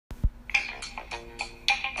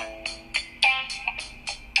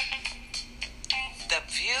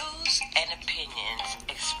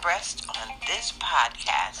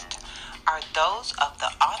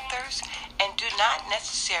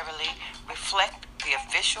necessarily reflect the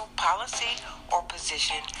official policy or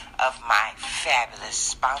position of my fabulous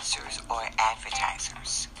sponsors or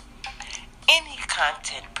advertisers. Any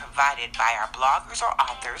content provided by our bloggers or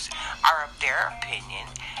authors are of their opinion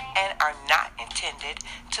and are not intended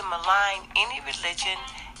to malign any religion,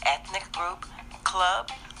 ethnic group, club,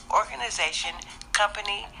 organization,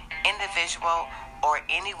 company, individual, or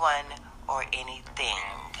anyone or anything.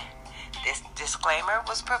 This disclaimer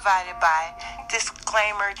was provided by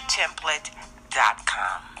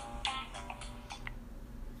disclaimertemplate.com.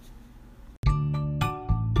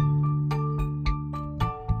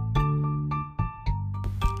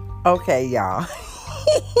 Okay, y'all.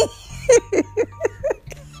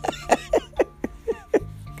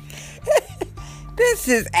 This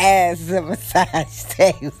is As the Massage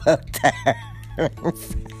Table Turns.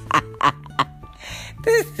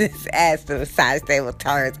 This is As the Massage Table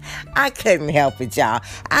Turns. I couldn't help it, y'all.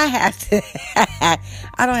 I have to. I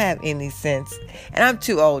don't have any sense. And I'm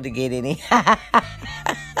too old to get any.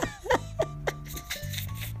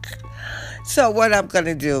 So what I'm going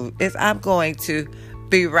to do is I'm going to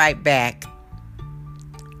be right back.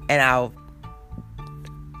 And I'll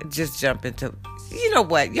just jump into... You know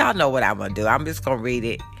what? Y'all know what I'm going to do. I'm just going to read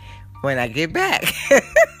it when I get back.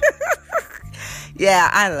 Yeah,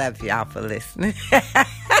 I love y'all for listening.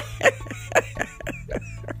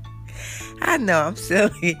 I know I'm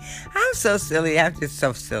silly. I'm so silly. I'm just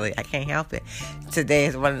so silly. I can't help it. Today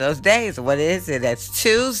is one of those days. What is it? It's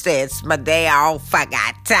Tuesday. It's my day off. I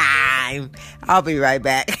got time. I'll be right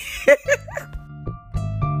back.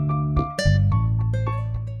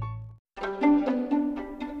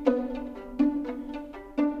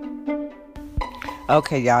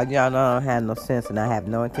 Okay, y'all know I don't have no sense, and I have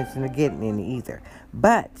no intention of getting any either.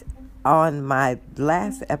 But on my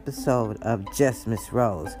last episode of Just Miss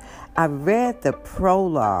Rose, I read the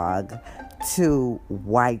prologue to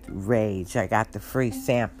White Rage. I got the free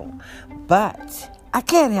sample. But I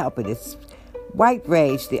can't help it. It's White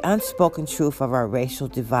Rage, The Unspoken Truth of Our Racial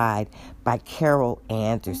Divide by Carol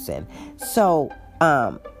Anderson. So,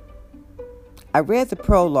 I read the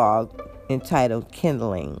prologue entitled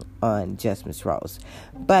Kindling on Just Miss Rose.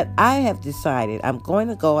 But I have decided I'm going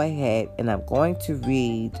to go ahead and I'm going to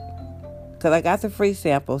read, because I got the free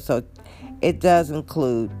sample, so it does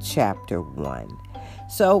include chapter 1.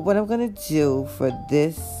 So what I'm going to do for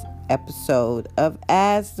this episode of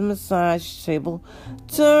As the Massage Table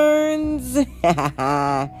Turns is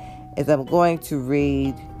I'm going to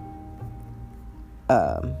read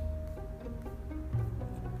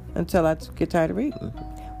until I get tired of reading.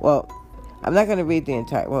 Well, I'm not going to read the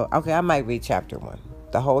entire... Well, okay, I might read chapter 1.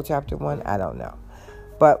 The whole chapter 1? I don't know.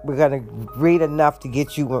 But we're going to read enough to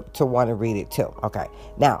get you to want to read it too. Okay.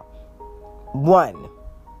 Now, 1.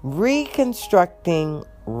 Reconstructing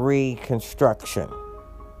Reconstruction.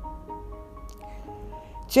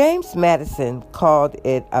 James Madison called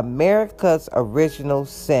it America's original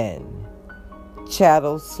sin,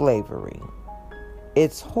 chattel slavery.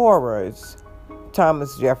 Its horrors,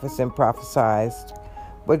 Thomas Jefferson prophesied,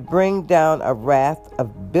 would bring down a wrath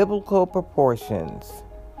of biblical proportions.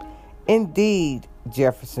 Indeed,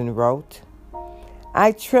 Jefferson wrote,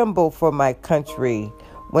 I tremble for my country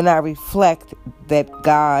when I reflect that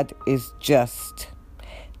God is just,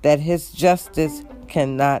 that his justice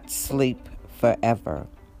cannot sleep forever.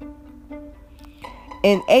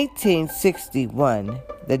 In 1861,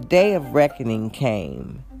 the day of reckoning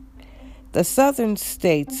came. The Southern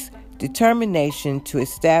states' determination to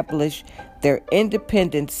establish their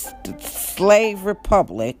independent slave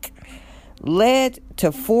republic led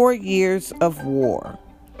to 4 years of war,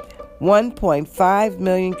 1.5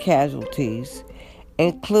 million casualties,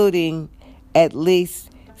 including at least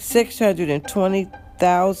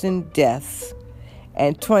 620,000 deaths,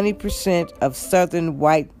 and 20% of Southern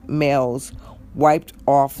white males wiped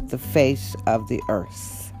off the face of the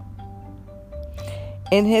earth.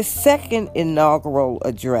 In his second inaugural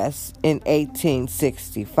address in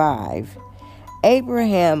 1865,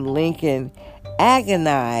 Abraham Lincoln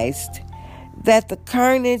agonized that the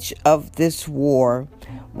carnage of this war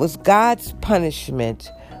was God's punishment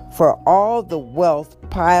for all the wealth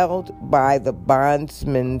piled by the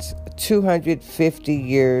bondsman's 250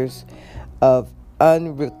 years of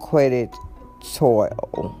unrequited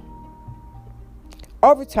toil.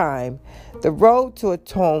 Over time, the road to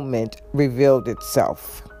atonement revealed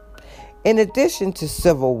itself. In addition to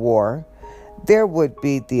civil war, there would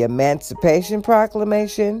be the Emancipation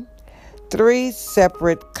Proclamation, 3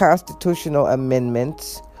 separate constitutional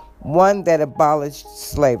amendments, one that abolished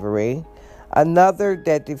slavery, another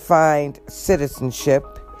that defined citizenship,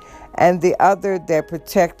 and the other that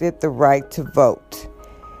protected the right to vote,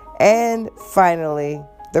 And finally,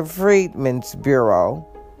 the Freedmen's Bureau,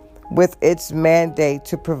 with its mandate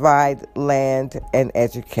to provide land and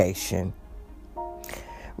education.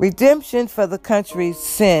 Redemption for the country's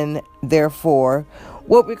sin, therefore,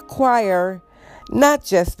 will require not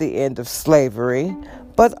just the end of slavery,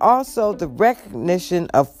 but also the recognition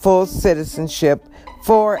of full citizenship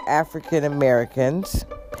for African Americans,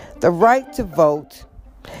 the right to vote,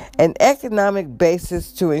 an economic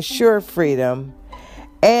basis to ensure freedom,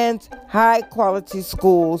 and high-quality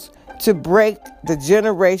schools to break the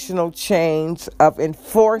generational chains of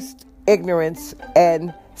enforced ignorance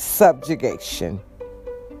and subjugation.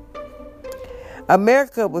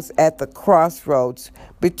 America was at the crossroads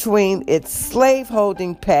between its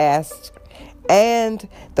slaveholding past and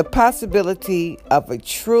the possibility of a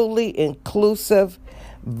truly inclusive,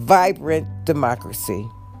 vibrant democracy.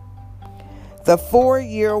 The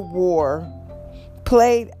 4-year war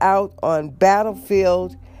played out on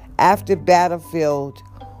battlefield after battlefield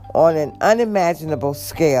on an unimaginable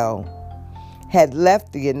scale had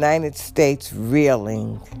left the United States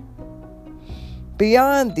reeling.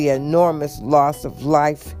 Beyond the enormous loss of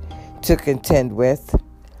life to contend with,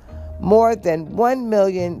 more than 1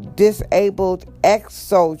 million disabled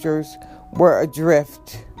ex-soldiers were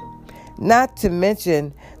adrift, not to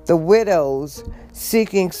mention the widows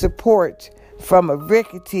seeking support from a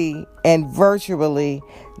rickety and virtually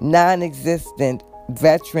non-existent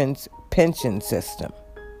veterans pension system.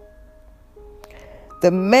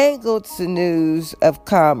 The mangled sinews of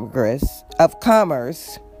commerce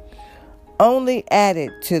only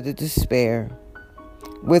added to the despair,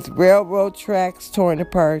 with railroad tracks torn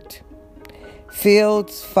apart,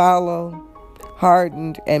 fields fallow,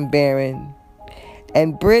 hardened and barren,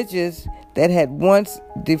 and bridges that had once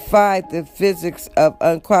defied the physics of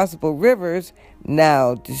uncrossable rivers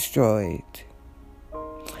now destroyed.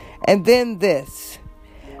 And then this: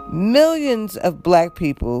 millions of black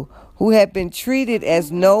people who had been treated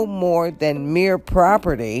as no more than mere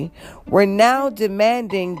property were now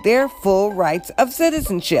demanding their full rights of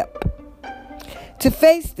citizenship. To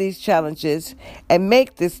face these challenges and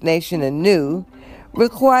make this nation anew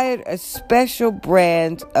required a special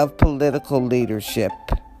brand of political leadership.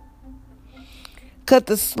 Could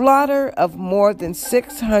the slaughter of more than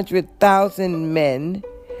 600,000 men,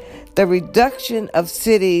 the reduction of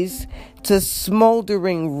cities to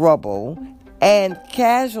smoldering rubble, and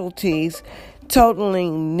casualties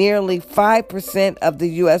totaling nearly 5% of the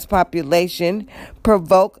U.S. population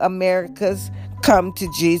provoke America's come to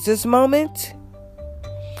Jesus moment?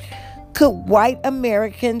 Could white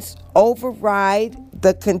Americans override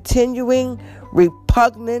the continuing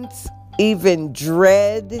repugnance, even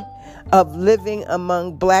dread, of living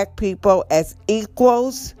among black people as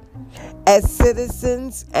equals, as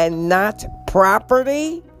citizens and not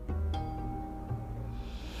property?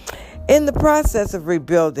 In the process of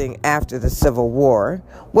rebuilding after the Civil War,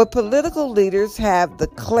 would political leaders have the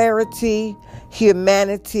clarity,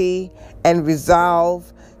 humanity, and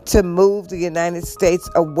resolve to move the United States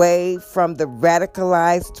away from the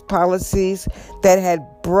radicalized policies that had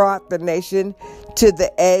brought the nation to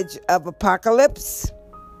the edge of apocalypse?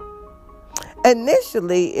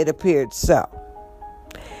 Initially, it appeared so.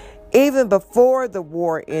 Even before the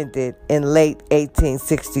war ended in late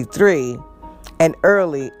 1863 and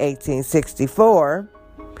early 1864,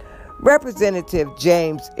 Representative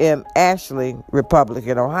James M. Ashley,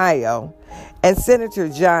 Republican, Ohio, and Senator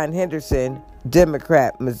John Henderson,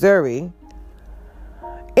 Democrat, Missouri,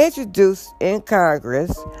 introduced in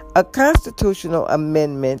Congress a constitutional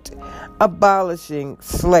amendment abolishing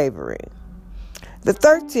slavery. The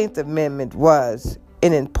 13th Amendment was,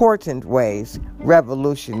 in important ways,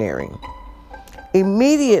 revolutionary.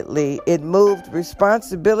 Immediately, it moved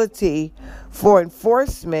responsibility for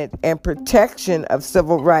enforcement and protection of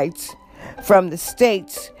civil rights from the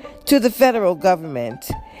states to the federal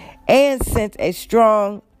government and sent a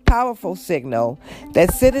strong, powerful signal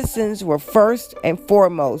that citizens were first and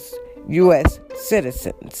foremost U.S.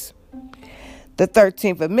 citizens. The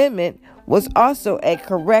 13th Amendment was also a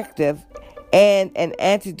corrective and an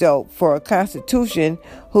antidote for a constitution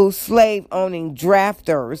whose slave-owning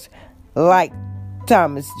drafters, like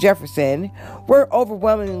Thomas Jefferson, were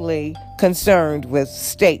overwhelmingly concerned with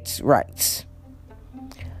states' rights.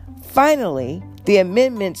 Finally, the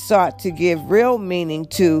amendment sought to give real meaning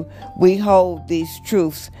to "we hold these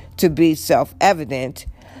truths to be self-evident"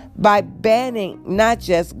 by banning not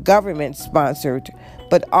just government-sponsored,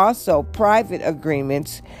 but also private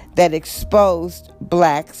agreements that exposed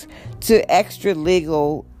blacks to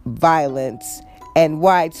extralegal violence and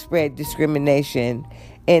widespread discrimination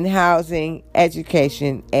in housing,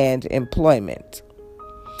 education, and employment.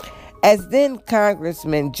 As then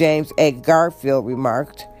Congressman James A. Garfield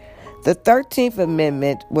remarked, the 13th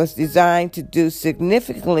Amendment was designed to do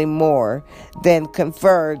significantly more than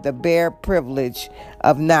confer the bare privilege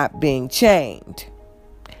of not being chained.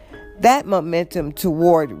 That momentum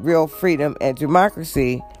toward real freedom and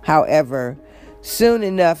democracy, however, soon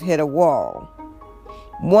enough hit a wall,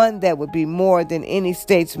 one that would be more than any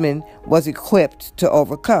statesman was equipped to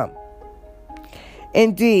overcome.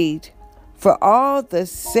 Indeed, for all the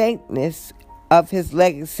saintness of his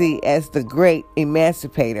legacy as the great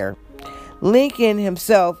emancipator, Lincoln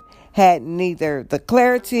himself had neither the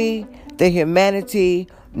clarity, the humanity,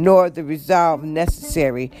 nor the resolve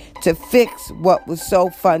necessary to fix what was so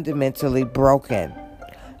fundamentally broken.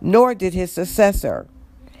 Nor did his successor.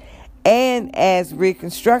 And as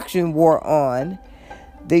Reconstruction wore on,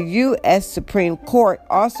 the U.S. Supreme Court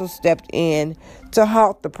also stepped in to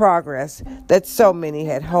halt the progress that so many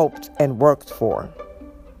had hoped and worked for.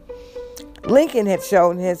 Lincoln had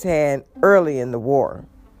shown his hand early in the war,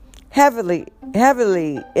 heavily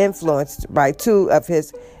influenced by two of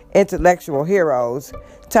his intellectual heroes,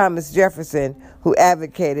 Thomas Jefferson, who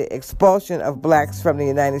advocated expulsion of blacks from the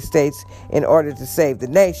United States in order to save the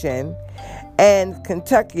nation, and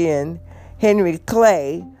Kentuckian Henry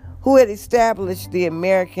Clay, who had established the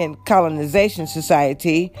American Colonization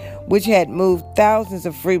Society, which had moved thousands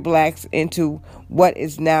of free blacks into what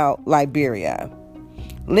is now Liberia.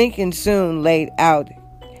 Lincoln soon laid out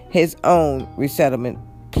his own resettlement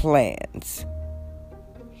plans.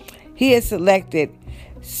 He had selected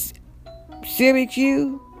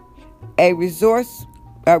Syracuse, a resource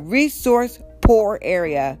poor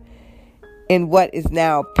area in what is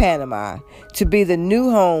now Panama, to be the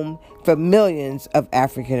new home for millions of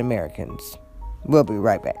African Americans. We'll be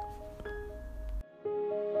right back.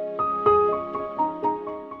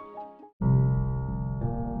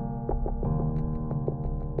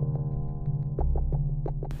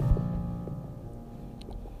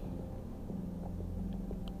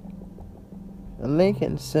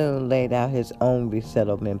 Lincoln soon laid out his own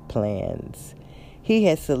resettlement plans. He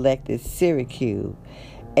had selected Syracuse,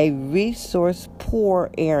 a resource-poor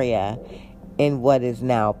area in what is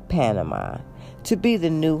now Panama, to be the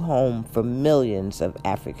new home for millions of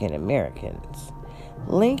African Americans.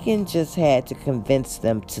 Lincoln just had to convince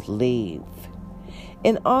them to leave.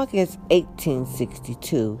 In August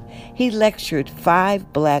 1862, he lectured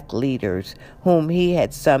 5 black leaders whom he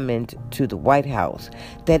had summoned to the White House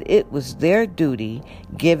that it was their duty,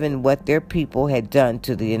 given what their people had done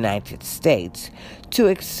to the United States, to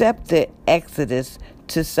accept the exodus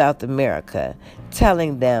to South America,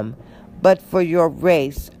 telling them, "But for your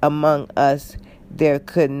race among us there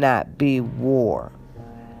could not be war."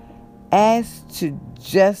 As to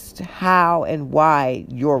just how and why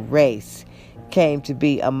your race came to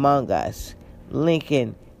be among us,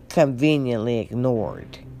 Lincoln conveniently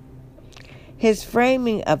ignored. His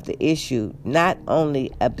framing of the issue not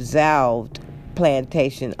only absolved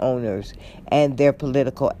plantation owners and their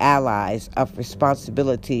political allies of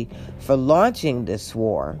responsibility for launching this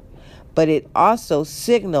war, but it also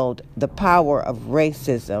signaled the power of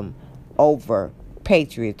racism over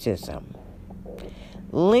patriotism.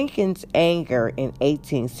 Lincoln's anger in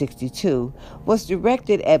 1862 was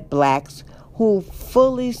directed at blacks who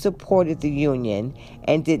fully supported the Union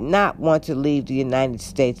and did not want to leave the United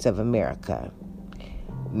States of America.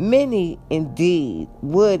 Many, indeed,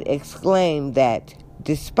 would exclaim that,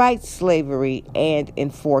 despite slavery and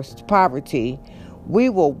enforced poverty, we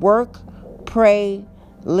will work, pray,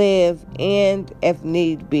 live, and, if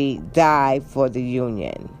need be, die for the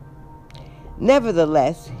Union.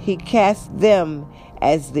 Nevertheless, he cast them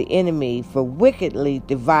as the enemy for wickedly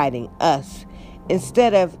dividing us,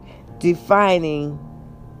 instead of defining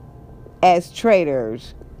as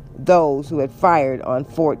traitors those who had fired on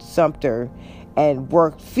Fort Sumter and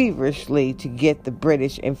worked feverishly to get the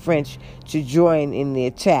British and French to join in the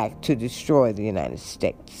attack to destroy the United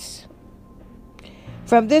States.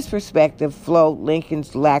 From this perspective flowed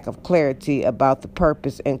Lincoln's lack of clarity about the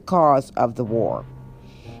purpose and cause of the war.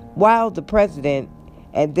 While the president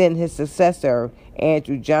and then his successor,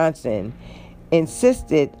 Andrew Johnson,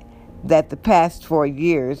 insisted that the past 4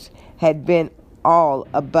 years had been all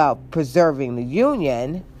about preserving the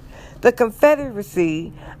Union, the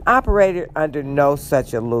Confederacy operated under no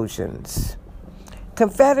such illusions.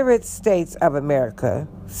 Confederate States of America,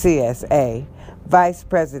 CSA, Vice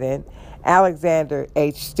President Alexander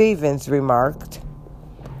H. Stephens remarked,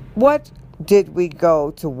 "What did we go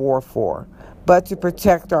to war for, but to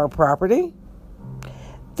protect our property?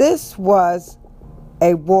 This was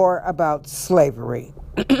a war about slavery.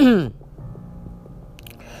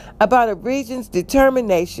 about a region's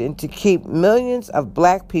determination to keep millions of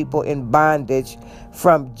black people in bondage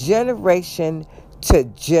from generation to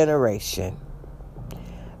generation.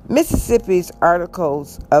 Mississippi's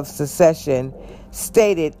Articles of Secession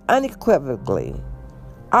stated unequivocally,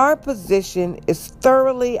 "Our position is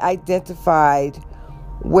thoroughly identified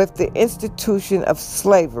with the institution of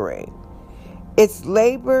slavery. Its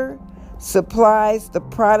labor supplies the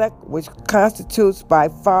product which constitutes by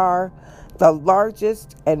far the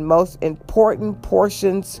largest and most important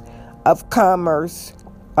portions of commerce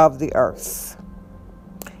of the earth."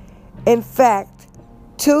 In fact,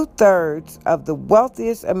 2/3 of the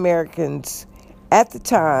wealthiest Americans at the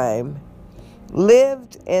time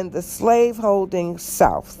lived in the slaveholding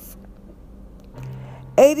South.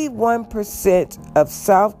 81% of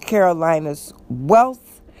South Carolina's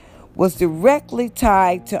wealth was directly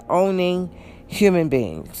tied to owning human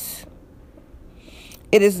beings.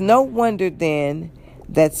 It is no wonder then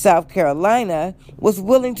that South Carolina was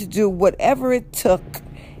willing to do whatever it took,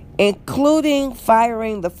 including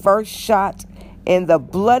firing the first shot in the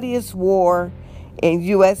bloodiest war in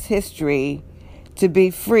U.S. history, to be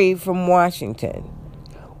free from Washington,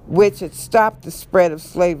 which had stopped the spread of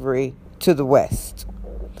slavery to the West,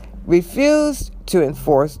 refused to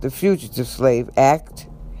enforce the Fugitive Slave Act,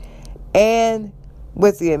 and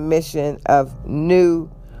with the admission of new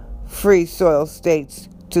free soil states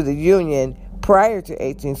to the Union prior to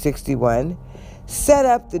 1861, set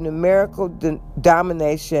up the numerical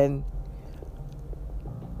domination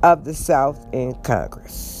of the South in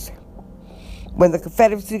Congress. When the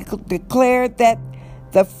Confederacy declared that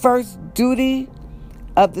the first duty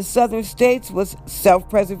of the Southern states was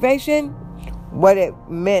self-preservation, what it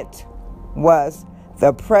meant was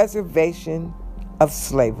the preservation of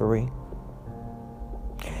slavery.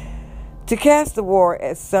 To cast the war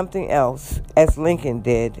as something else, as Lincoln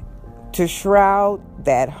did, to shroud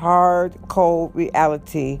that hard, cold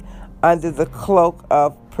reality under the cloak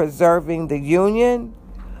of preserving the Union,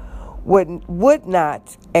 would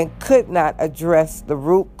not and could not address the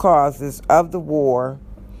root causes of the war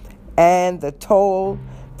and the toll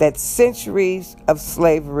that centuries of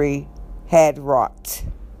slavery had wrought.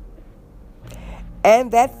 And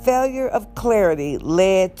that failure of clarity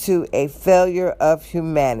led to a failure of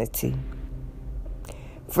humanity.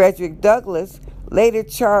 Frederick Douglass later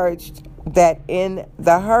charged that in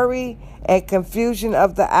the hurry and confusion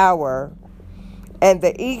of the hour and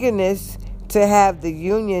the eagerness to have the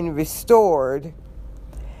Union restored,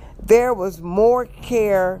 there was more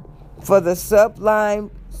care for the sublime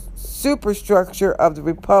superstructure of the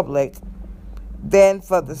Republic than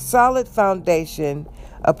for the solid foundation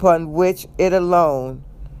upon which it alone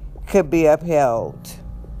could be upheld.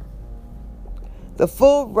 The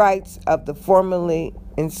full rights of the formerly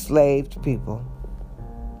enslaved people.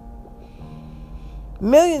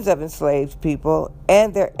 Millions of enslaved people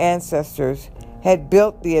and their ancestors had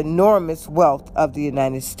built the enormous wealth of the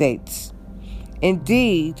United States.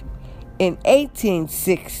 Indeed, in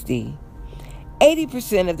 1860,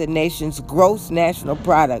 80% of the nation's gross national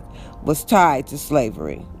product was tied to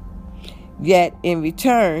slavery. Yet, in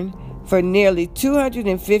return for nearly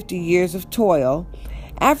 250 years of toil,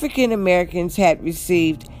 African Americans had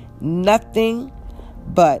received nothing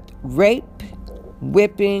but rape,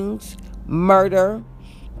 whippings, murder,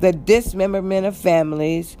 the dismemberment of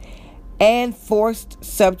families, and forced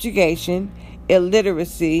subjugation,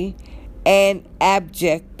 illiteracy, and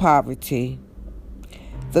abject poverty.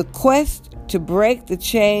 The quest to break the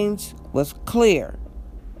chains was clear.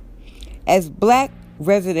 As black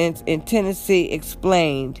residents in Tennessee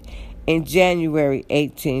explained in January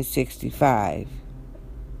 1865,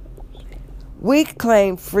 "We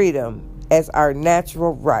claim freedom as our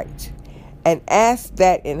natural right and ask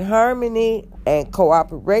that in harmony and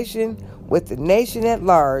cooperation with the nation at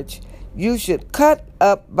large, you should cut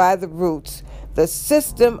up by the roots the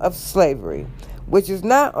system of slavery, which is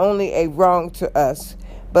not only a wrong to us,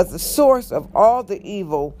 but the source of all the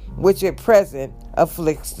evil which at present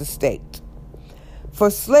afflicts the state. For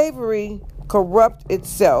slavery corrupted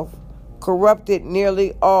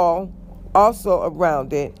nearly all also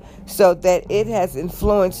around it, so that it has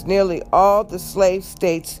influenced nearly all the slave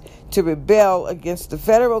states to rebel against the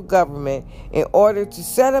federal government in order to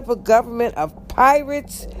set up a government of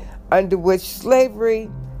pirates under which slavery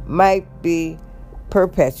might be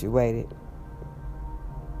perpetuated."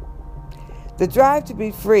 The drive to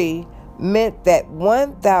be free meant that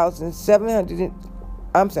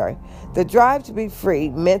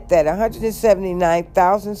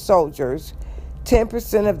 179,000 soldiers,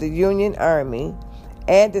 10% of the Union Army,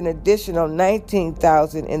 and an additional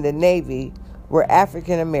 19,000 in the Navy were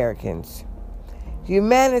African Americans.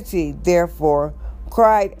 Humanity, therefore,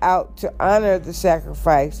 cried out to honor the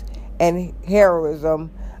sacrifice and heroism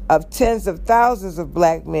of tens of thousands of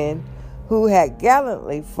black men who had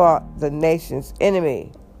gallantly fought the nation's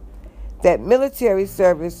enemy. That military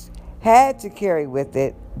service had to carry with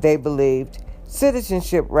it, they believed,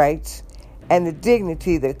 citizenship rights and the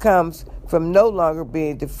dignity that comes from no longer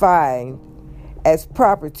being defined as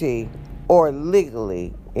property or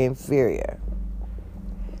legally inferior.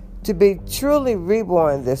 To be truly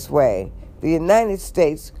reborn this way, the United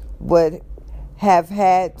States would have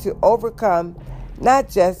had to overcome not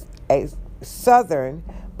just a Southern,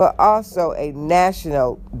 but also a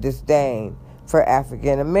national disdain for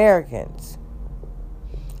African Americans.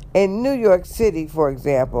 In New York City, for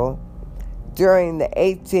example, during the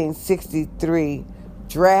 1863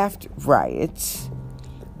 draft riots,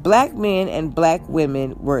 black men and black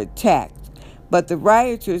women were attacked, but the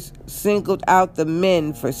rioters singled out the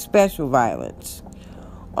men for special violence.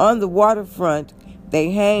 On the waterfront,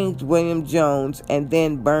 they hanged William Jones and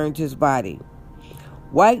then burned his body.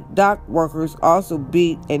 White dock workers also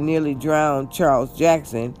beat and nearly drowned Charles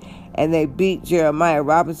Jackson, and they beat Jeremiah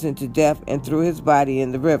Robinson to death and threw his body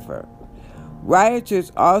in the river.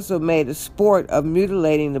 Rioters also made a sport of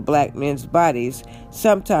mutilating the black men's bodies,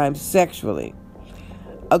 sometimes sexually.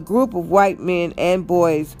 A group of white men and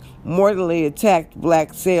boys mortally attacked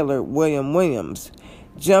black sailor William Williams,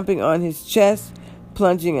 jumping on his chest,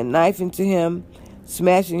 plunging a knife into him,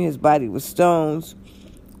 smashing his body with stones,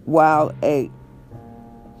 while a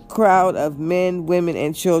crowd of men, women,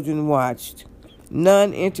 and children watched.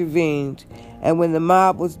 None intervened, and when the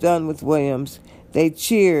mob was done with Williams, they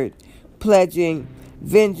cheered, pledging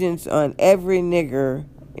vengeance on every nigger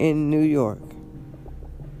in New York.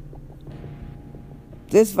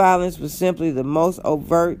 This violence was simply the most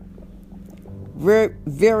overt,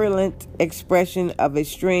 virulent expression of a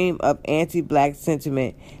stream of anti-black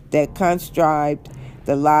sentiment that conscribed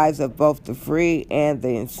the lives of both the free and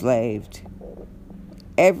the enslaved.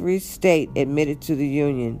 Every state admitted to the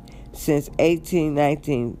Union since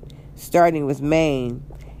 1819, starting with Maine,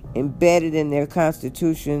 embedded in their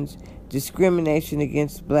constitutions discrimination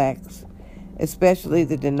against blacks, especially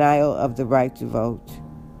the denial of the right to vote.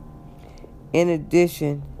 In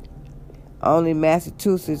addition, only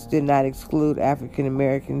Massachusetts did not exclude African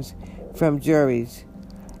Americans from juries,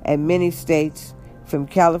 and many states, from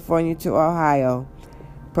California to Ohio,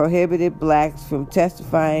 prohibited blacks from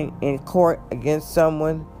testifying in court against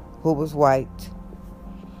someone who was white.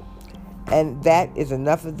 And that is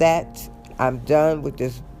enough of that. I'm done with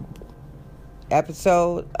this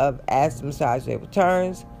episode of As the Misogyny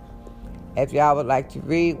Returns. If y'all would like to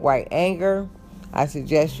read White Anger, I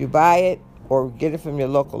suggest you buy it or get it from your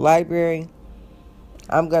local library.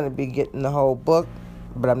 I'm going to be getting the whole book,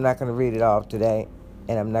 but I'm not going to read it all today,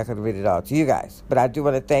 and I'm not going to read it all to you guys. But I do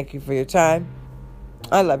want to thank you for your time.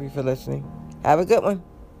 I love you for listening. Have a good one.